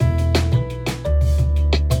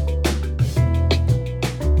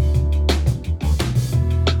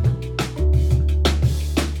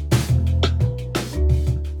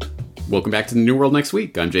Welcome back to the New World Next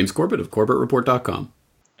Week. I'm James Corbett of CorbettReport.com.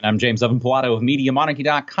 And I'm James Evan Pilato of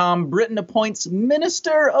MediaMonarchy.com. Britain appoints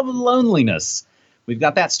Minister of Loneliness. We've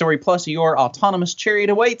got that story plus your autonomous chariot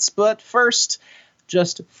awaits. But first,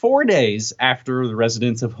 just 4 days after the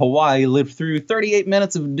residents of Hawaii lived through 38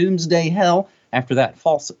 minutes of doomsday hell, after that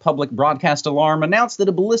false public broadcast alarm announced that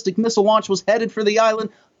a ballistic missile launch was headed for the island,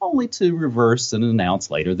 only to reverse and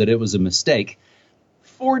announce later that it was a mistake.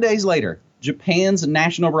 4 days later, Japan's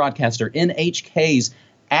national broadcaster NHK's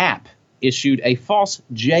app issued a false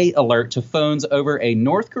J alert to phones over a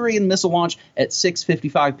North Korean missile launch at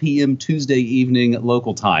 6:55 p.m. Tuesday evening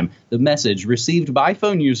local time. The message, received by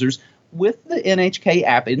phone users with the NHK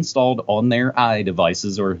app installed on their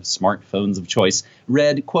iDevices or smartphones of choice,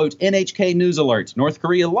 read, quote, NHK News Alert, North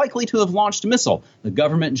Korea likely to have launched a missile. The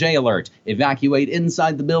government J alert, evacuate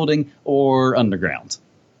inside the building or underground.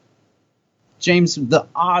 James, the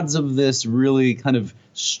odds of this really kind of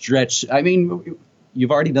stretch. I mean,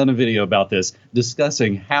 you've already done a video about this,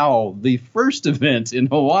 discussing how the first event in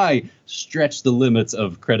Hawaii stretched the limits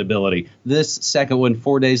of credibility. This second one,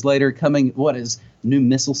 4 days later, coming, new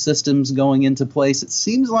missile systems going into place. It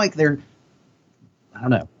seems like they're, I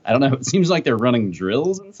don't know. It seems like they're running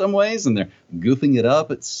drills in some ways, and they're goofing it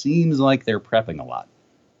up. It seems like they're prepping a lot.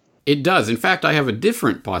 It does. In fact, I have a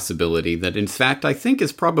different possibility that, in fact, I think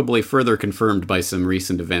is probably further confirmed by some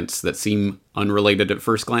recent events that seem unrelated at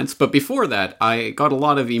first glance. But before that, I got a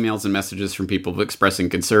lot of emails and messages from people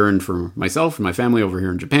expressing concern for myself and my family over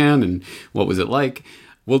here in Japan, and what was it like?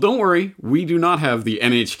 Well, don't worry. We do not have the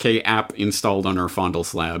NHK app installed on our Fondle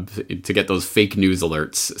slab to get those fake news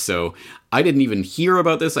alerts. So I didn't even hear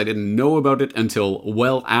about this. I didn't know about it until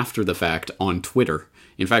well after the fact on Twitter.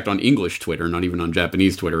 In fact, on English Twitter, not even on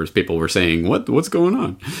Japanese Twitter, as people were saying, what's going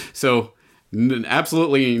on? So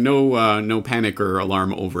absolutely no panic or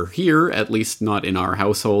alarm over here, at least not in our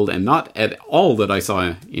household, and not at all that I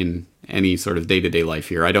saw in any sort of day-to-day life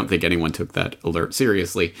here. I don't think anyone took that alert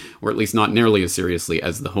seriously, or at least not nearly as seriously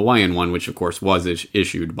as the Hawaiian one, which of course was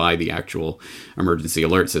issued by the actual emergency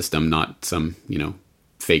alert system, not some,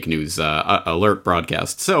 fake news alert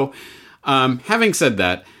broadcast. So, having said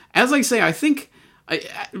that, as I say, I think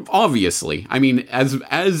obviously, I mean,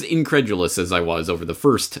 as incredulous as I was over the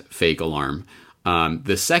first fake alarm,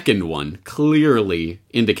 the second one clearly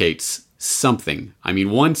indicates something. I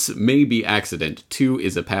mean, once may be accident, two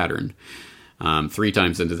is a pattern. 3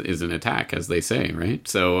 times is an attack, as they say, right?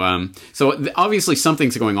 So obviously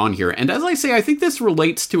something's going on here. And as I say, I think this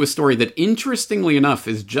relates to a story that, interestingly enough,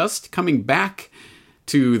 is just coming back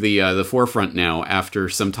to the forefront now after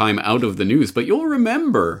some time out of the news. But you'll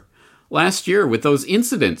remember last year with those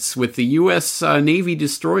incidents with the U.S. Navy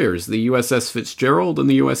destroyers, the USS Fitzgerald and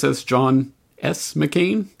the USS John S.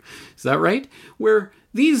 McCain. Is that right? Where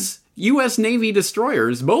these U.S. Navy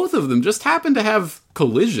destroyers, both of them, just happened to have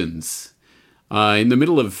collisions in the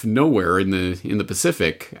middle of nowhere in the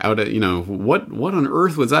Pacific. Out at, what on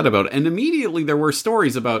earth was that about? And immediately there were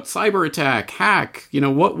stories about cyber attack, hack,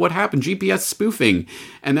 what happened, GPS spoofing,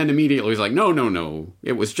 and then immediately it was like, no,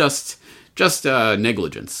 it was just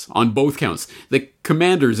negligence on both counts. The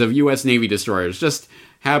commanders of U.S. Navy destroyers just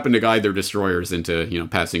happened to guide their destroyers into,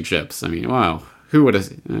 passing ships. I mean, wow,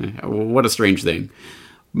 what a strange thing.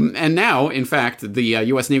 And now, in fact, the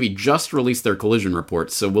U.S. Navy just released their collision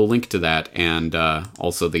report, so we'll link to that, and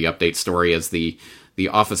also the update story as the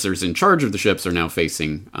officers in charge of the ships are now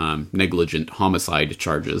facing negligent homicide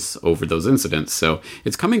charges over those incidents. So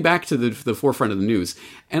it's coming back to the forefront of the news.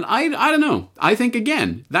 And I don't know. I think,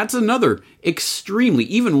 again, that's another extremely,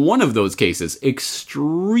 even one of those cases,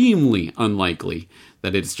 extremely unlikely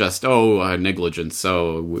that it's just, negligence.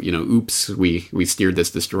 So, oops, we steered this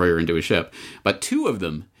destroyer into a ship. But 2 of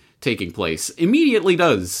them taking place immediately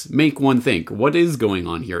does make one think, what is going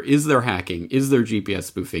on here? Is there hacking? Is there GPS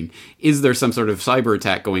spoofing? Is there some sort of cyber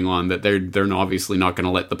attack going on that they're obviously not going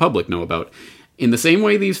to let the public know about? In the same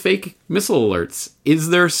way, these fake missile alerts, is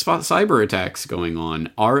there cyber attacks going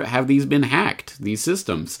on? Have these been hacked, these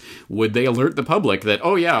systems? Would they alert the public that,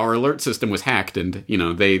 our alert system was hacked and,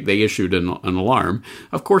 they issued an alarm?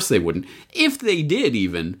 Of course they wouldn't. If they did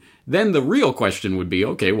even, then the real question would be,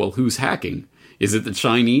 okay, well, who's hacking? Is it the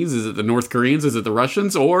Chinese? Is it the North Koreans? Is it the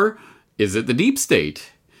Russians? Or is it the deep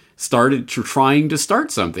state? Trying to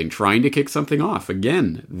start something, trying to kick something off.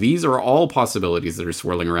 Again, these are all possibilities that are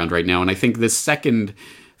swirling around right now, and I think this second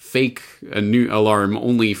fake new alarm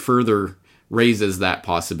only further raises that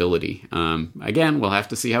possibility. Again, we'll have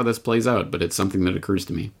to see how this plays out, but it's something that occurs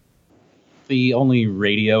to me. The only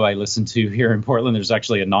radio I listen to here in Portland, there's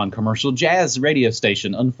actually a non-commercial jazz radio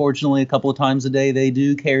station. Unfortunately, a couple of times a day, they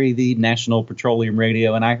do carry the National Petroleum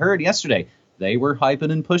Radio, and I heard yesterday they were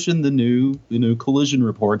hyping and pushing the new collision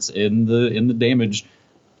reports in the damage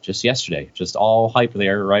just yesterday. Just all hype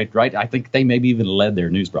there, right? I think they maybe even led their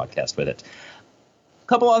news broadcast with it. A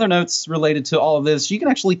couple other notes related to all of this. You can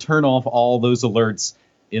actually turn off all those alerts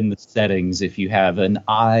in the settings if you have an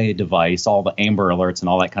device, all the Amber alerts and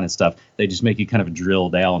all that kind of stuff. They just make you kind of drill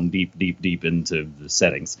down deep into the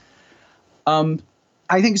settings.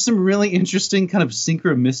 I think some really interesting kind of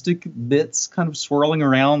synchromistic bits kind of swirling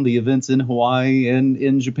around the events in Hawaii and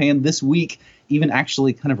in Japan this week. Even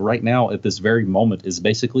actually kind of right now at this very moment is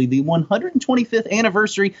basically the 125th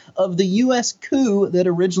anniversary of the U.S. coup that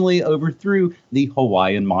originally overthrew the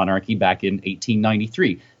Hawaiian monarchy back in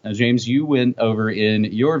 1893. Now, James, you went over in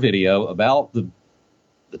your video about the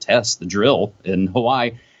test, the drill in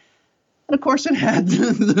Hawaii. And of course, it had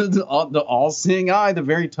the all-seeing eye, the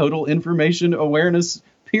very total information awareness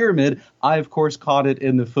pyramid. I, of course, caught it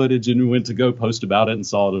in the footage and went to go post about it and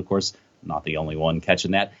saw it, of course, not the only one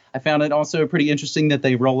catching that. I found it also pretty interesting that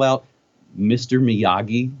they roll out Mr.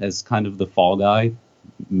 Miyagi as kind of the fall guy.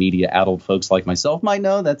 Media-addled folks like myself might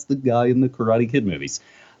know that's the guy in the Karate Kid movies.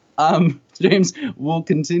 James, we'll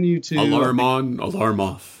continue to... Alarm on, alarm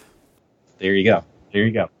off. There you go.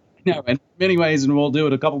 No, in many ways, and we'll do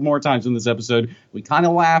it a couple more times in this episode, we kind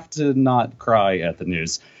of laugh to not cry at the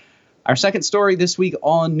news. Our second story this week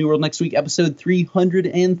on New World Next Week, episode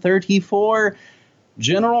 334,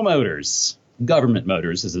 General Motors, Government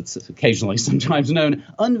Motors, as it's occasionally sometimes known,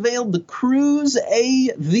 unveiled the Cruise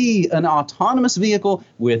AV, an autonomous vehicle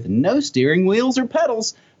with no steering wheels or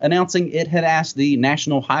pedals, announcing it had asked the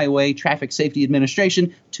National Highway Traffic Safety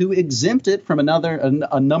Administration to exempt it from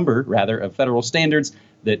a number of federal standards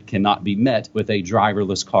that cannot be met with a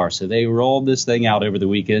driverless car. So they rolled this thing out over the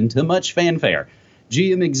weekend to much fanfare.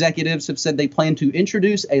 GM executives have said they plan to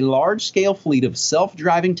introduce a large-scale fleet of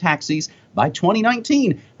self-driving taxis by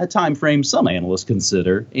 2019, a time frame some analysts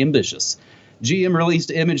consider ambitious. GM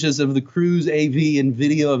released images of the Cruise AV and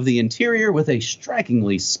video of the interior with a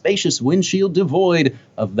strikingly spacious windshield devoid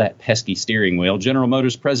of that pesky steering wheel. General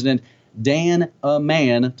Motors president Dan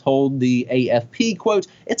Mann told the AFP, quote,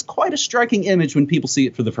 "It's quite a striking image when people see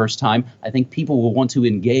it for the first time. I think people will want to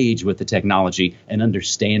engage with the technology and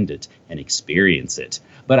understand it and experience it.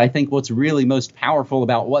 But I think what's really most powerful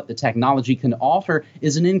about what the technology can offer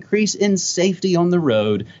is an increase in safety on the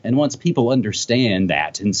road. And once people understand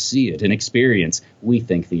that and see it and experience, we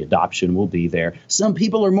think the adoption will be there. Some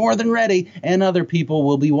people are more than ready, and other people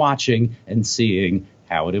will be watching and seeing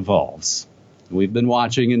how it evolves." We've been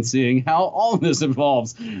watching and seeing how all of this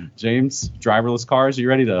evolves. James, driverless cars, are you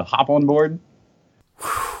ready to hop on board?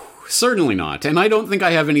 Certainly not. And I don't think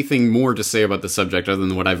I have anything more to say about the subject other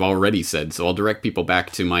than what I've already said. So I'll direct people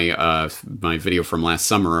back to my my video from last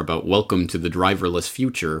summer about welcome to the driverless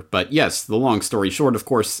future. But yes, the long story short, of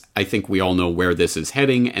course, I think we all know where this is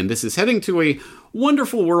heading. And this is heading to a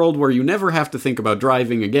wonderful world where you never have to think about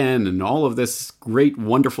driving again and all of this great,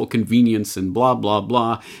 wonderful convenience and blah, blah,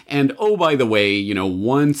 blah. And oh, by the way,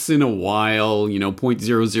 once in a while,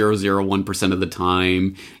 0.0001% of the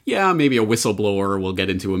time, yeah, maybe a whistleblower will get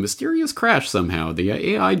into a mysterious crash somehow. The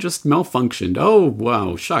AI just malfunctioned. Oh,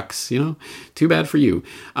 wow, shucks, too bad for you.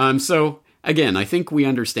 So again, I think we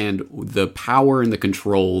understand the power and the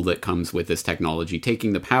control that comes with this technology,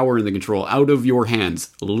 taking the power and the control out of your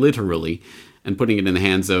hands, literally, and putting it in the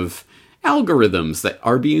hands of algorithms that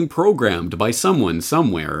are being programmed by someone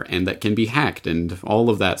somewhere and that can be hacked and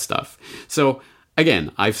all of that stuff. So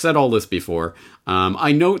again, I've said all this before.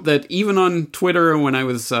 I note that even on Twitter, when I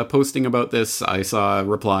was posting about this, I saw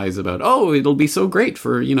replies about, oh, it'll be so great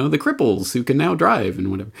for, the cripples who can now drive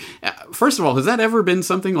and whatever. First of all, has that ever been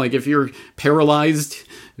something like if you're paralyzed,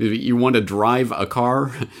 you want to drive a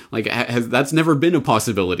car? That's never been a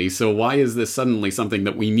possibility. So why is this suddenly something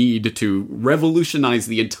that we need to revolutionize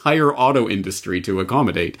the entire auto industry to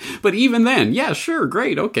accommodate? But even then, yeah, sure,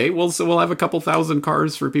 great, okay. Well, so we'll have a couple thousand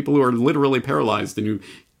cars for people who are literally paralyzed and who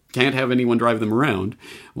can't have anyone drive them around.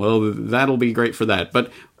 Well, that'll be great for that.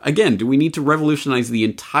 But again, do we need to revolutionize the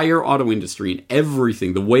entire auto industry and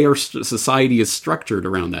everything, the way our society is structured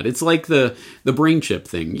around that? It's like the brain chip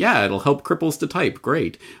thing. Yeah, it'll help cripples to type.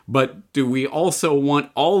 Great. But do we also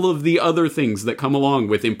want all of the other things that come along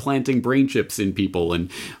with implanting brain chips in people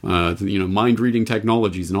and, mind-reading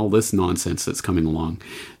technologies and all this nonsense that's coming along?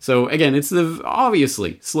 So again, it's the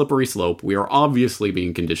obviously slippery slope. We are obviously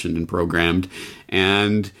being conditioned and programmed.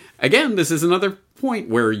 And again, this is another point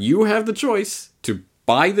where you have the choice to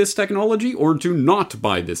buy this technology or to not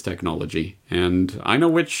buy this technology. And I know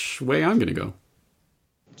which way I'm going to go.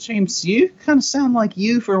 James, you kind of sound like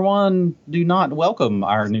you, for one, do not welcome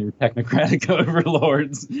our new technocratic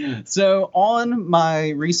overlords. So on my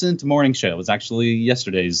recent morning show, it was actually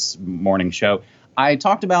yesterday's morning show, I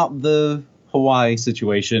talked about the Hawaii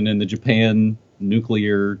situation and the Japan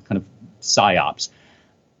nuclear kind of psyops.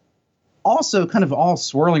 Also, kind of all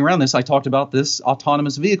swirling around this, I talked about this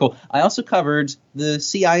autonomous vehicle. I also covered the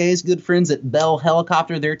CIA's good friends at Bell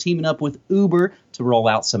Helicopter. They're teaming up with Uber to roll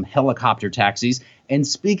out some helicopter taxis. And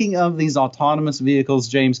speaking of these autonomous vehicles,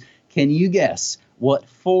 James, can you guess what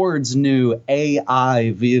Ford's new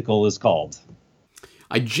AI vehicle is called?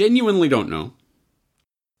 I genuinely don't know.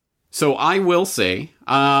 So I will say,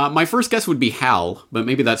 my first guess would be HAL, but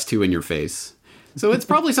maybe that's too in your face. So it's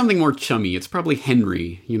probably something more chummy. It's probably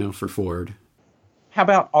Henry, for Ford. How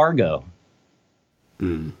about Argo?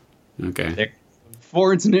 Okay.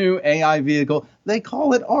 Ford's new AI vehicle, they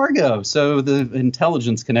call it Argo. So the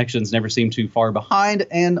intelligence connections never seem too far behind.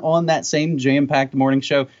 And on that same jam-packed morning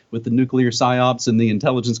show with the nuclear psyops and the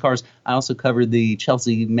intelligence cars, I also covered the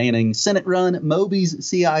Chelsea Manning Senate run, Moby's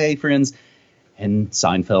CIA friends, and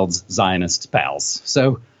Seinfeld's Zionist pals.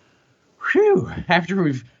 So, after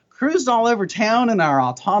we've cruised all over town in our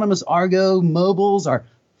autonomous Argo mobiles, our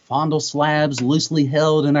fondle slabs loosely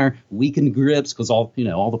held in our weakened grips because all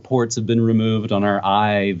the ports have been removed on our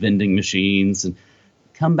eye vending machines, and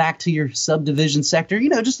come back to your subdivision sector,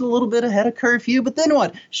 just a little bit ahead of curfew. But then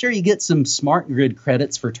what? Sure, you get some smart grid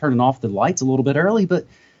credits for turning off the lights a little bit early, but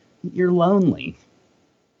you're lonely.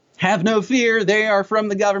 Have no fear, they are from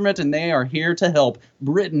the government and they are here to help.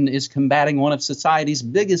 Britain is combating one of society's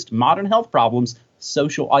biggest modern health problems,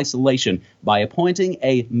 social isolation, by appointing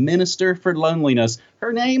a minister for loneliness.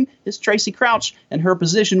 Her name is Tracy Crouch, and her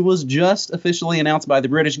position was just officially announced by the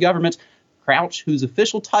British government. Crouch, whose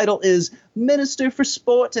official title is Minister for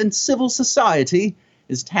Sport and Civil Society,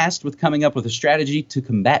 is tasked with coming up with a strategy to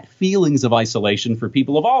combat feelings of isolation for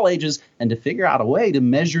people of all ages and to figure out a way to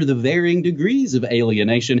measure the varying degrees of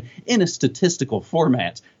alienation in a statistical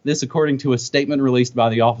format. This, according to a statement released by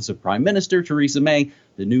the Office of Prime Minister Theresa May.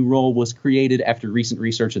 The new role was created after recent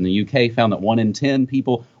research in the UK found that 1 in 10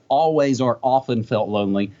 people always or often felt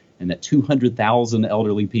lonely, and that 200,000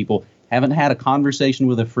 elderly people haven't had a conversation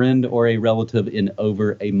with a friend or a relative in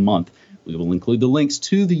over a month. We will include the links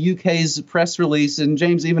to the UK's press release. And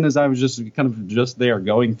James, even as I was just there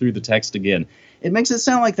going through the text again, it makes it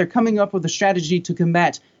sound like they're coming up with a strategy to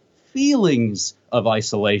combat feelings of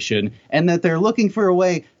isolation and that they're looking for a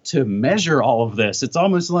way to measure all of this. It's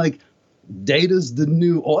almost like data's the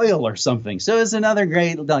new oil or something. So it's another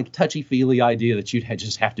great, touchy-feely idea that you'd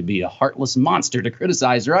just have to be a heartless monster to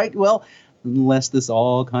criticize, right? Well, unless this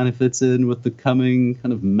all kind of fits in with the coming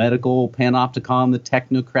kind of medical panopticon, the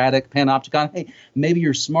technocratic panopticon. Hey, maybe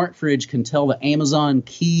your smart fridge can tell the Amazon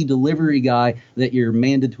key delivery guy that your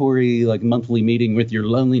mandatory monthly meeting with your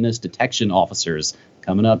loneliness detection officers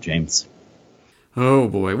coming up, James. Oh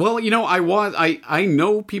boy. Well, I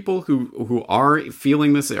know people who are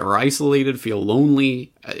feeling this, are isolated, feel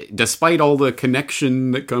lonely, despite all the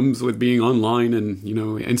connection that comes with being online and,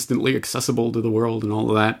 instantly accessible to the world and all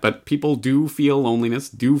of that. But people do feel loneliness,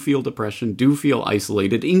 do feel depression, do feel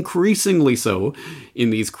isolated, increasingly so in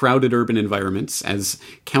these crowded urban environments, as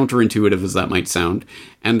counterintuitive as that might sound.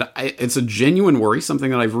 And it's a genuine worry,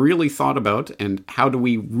 something that I've really thought about, and how do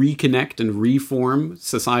we reconnect and reform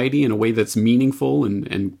society in a way that's meaningful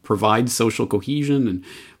and provides social cohesion.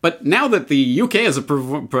 But now that the UK has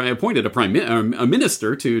appointed a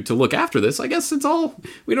minister to look after this, I guess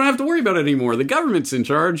we don't have to worry about it anymore. The government's in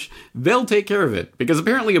charge. They'll take care of it. Because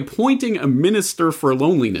apparently appointing a minister for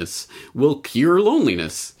loneliness will cure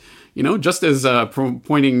loneliness. Just as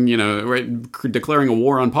declaring a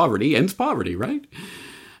war on poverty ends poverty, right?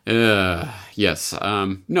 Yes.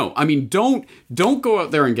 No, I mean, don't go out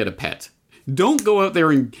there and get a pet. Don't go out there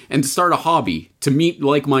and start a hobby to meet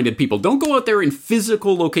like-minded people. Don't go out there in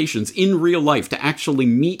physical locations in real life to actually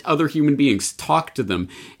meet other human beings, talk to them,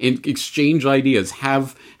 and exchange ideas,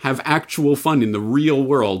 have actual fun in the real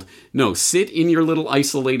world. No, sit in your little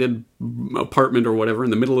isolated apartment or whatever in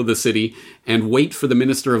the middle of the city and wait for the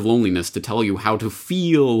Minister of Loneliness to tell you how to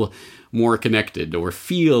feel more connected or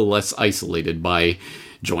feel less isolated by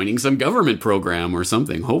joining some government program or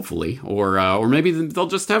something, hopefully. Or maybe they'll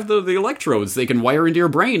just have the electrodes they can wire into your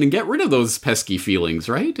brain and get rid of those pesky feelings,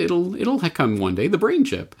 right? It'll come one day, the brain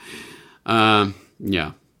chip.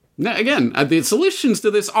 Yeah. Now, again, the solutions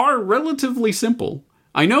to this are relatively simple.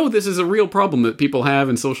 I know this is a real problem that people have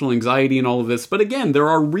in social anxiety and all of this, but again, there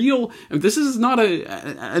are this is not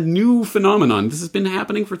a new phenomenon. This has been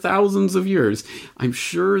happening for thousands of years. I'm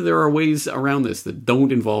sure there are ways around this that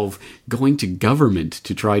don't involve going to government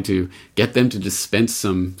to try to get them to dispense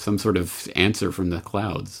some sort of answer from the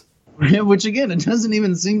clouds. Which again, it doesn't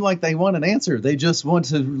even seem like they want an answer. They just want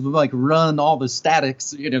to run all the statics,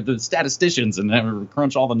 the statisticians, and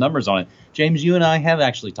crunch all the numbers on it. James, you and I have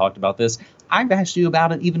actually talked about this. I've asked you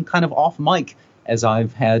about it even kind of off mic, as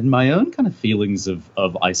I've had my own kind of feelings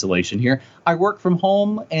of isolation here. I work from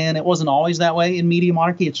home, and it wasn't always that way in Media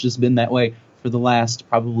Monarchy. It's just been that way for the last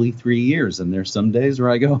probably 3 years. And there's some days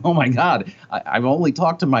where I go, oh my God, I've only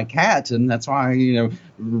talked to my cat, and that's why I,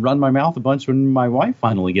 run my mouth a bunch when my wife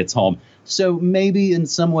finally gets home. So maybe in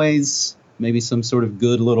some ways, maybe some sort of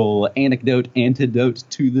good little antidote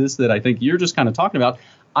to this that I think you're just kind of talking about.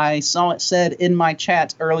 I saw it said in my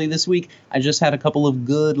chat early this week. I just had a couple of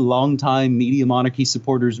good longtime Media Monarchy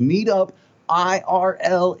supporters meet up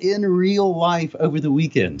IRL in real life over the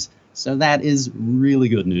weekend. So that is really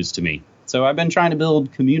good news to me. So I've been trying to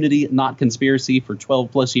build community, not conspiracy, for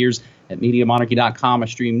 12 plus years at MediaMonarchy.com. I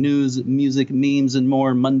stream news, music, memes, and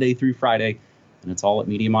more Monday through Friday. And it's all at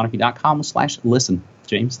MediaMonarchy.com/listen.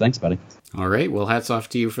 James, thanks, buddy. All right. Well, hats off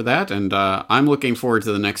to you for that. And I'm looking forward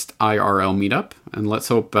to the next IRL meetup. And let's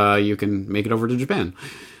hope you can make it over to Japan.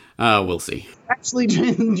 We'll see. Actually,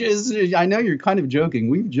 I know you're kind of joking.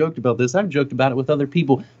 We've joked about this. I've joked about it with other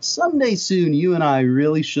people. Someday soon, you and I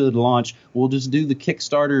really should launch. We'll just do the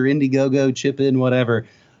Kickstarter, Indiegogo, chip in, whatever.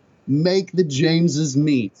 Make the Jameses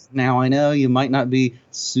meet. Now, I know you might not be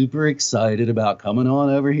super excited about coming on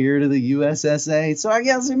over here to the USSA, so I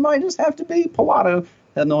guess it might just have to be Pilato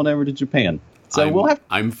heading on over to Japan. So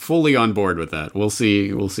I'm fully on board with that. We'll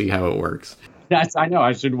see how it works. Yes, I know.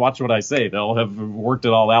 I should watch what I say. They'll have worked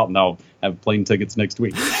it all out, and I'll have plane tickets next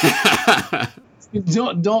week.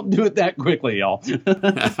 Don't do it that quickly, y'all.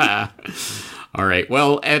 All right.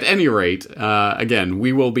 Well, at any rate, again,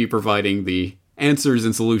 we will be providing the answers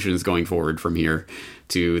and solutions going forward from here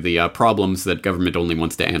to the problems that government only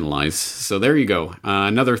wants to analyze. So there you go.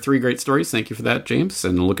 Another 3 great stories. Thank you for that, James,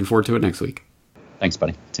 and looking forward to it next week. Thanks,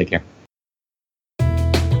 buddy. Take care.